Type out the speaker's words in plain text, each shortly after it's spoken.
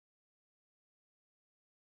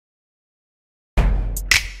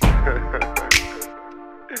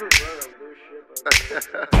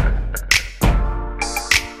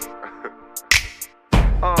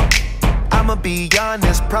I'ma be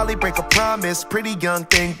honest, probably break a promise. Pretty young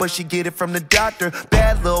thing, but she get it from the doctor.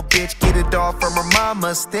 Bad little bitch, get it all from her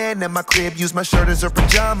mama. Stand at my crib, use my shirt as her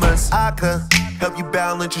pajamas. I could help you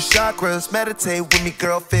balance your chakras. Meditate with me,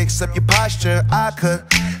 girl, fix up your posture. I could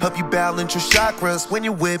help you balance your chakras. When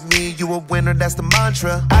you're with me, you a winner, that's the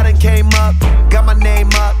mantra. I done came up, got my name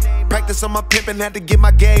up. Practice on my pimpin', had to get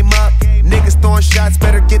my game up. Niggas throwing shots,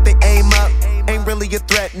 better get the aim up. Ain't really a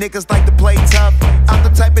threat, niggas like to play tough. I'm the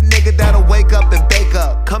type of nigga that'll wake up and bake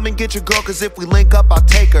up. Come and get your girl, cause if we link up, I'll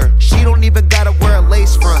take her. She don't even gotta wear a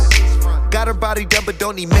lace front. Got her body done, but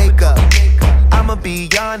don't need makeup. I'ma be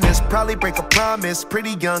honest, probably break a promise.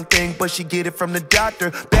 Pretty young thing, but she get it from the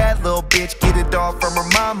doctor. Bad little bitch, get it all from her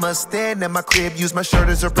mama. Stand at my crib, use my shirt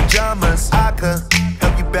as her pajamas. I could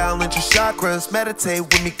help you balance your chakras. Meditate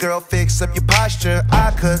with me, girl, fix up your posture.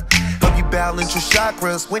 I could help you balance your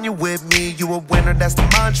chakras. When you're with me, you a winner, that's the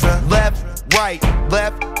mantra. Left, right,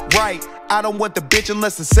 I don't want the bitch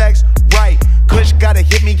unless the sex right. Kush gotta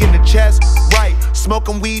hit me in the chest, right.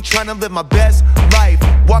 Smoking weed, tryna live my best life.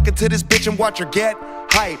 Walking to this bitch and watch her get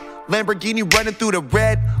hype. Lamborghini running through the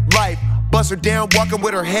red light. Bust her down, walking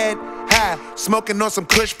with her head high. Smoking on some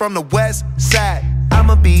Kush from the west side.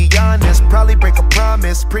 I'ma be honest, probably break a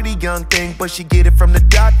promise. Pretty young thing, but she get it from the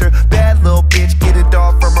doctor. Bad little bitch, get it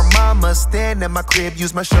all from her mama. Stand at my crib,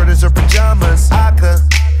 use my shirt as her pajamas. I could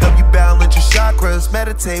help you balance your chakras.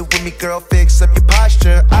 Meditate with me, girl, fix up your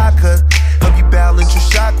posture. I could help you balance your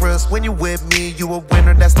chakras. When you're with me, you a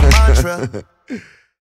winner, that's the mantra.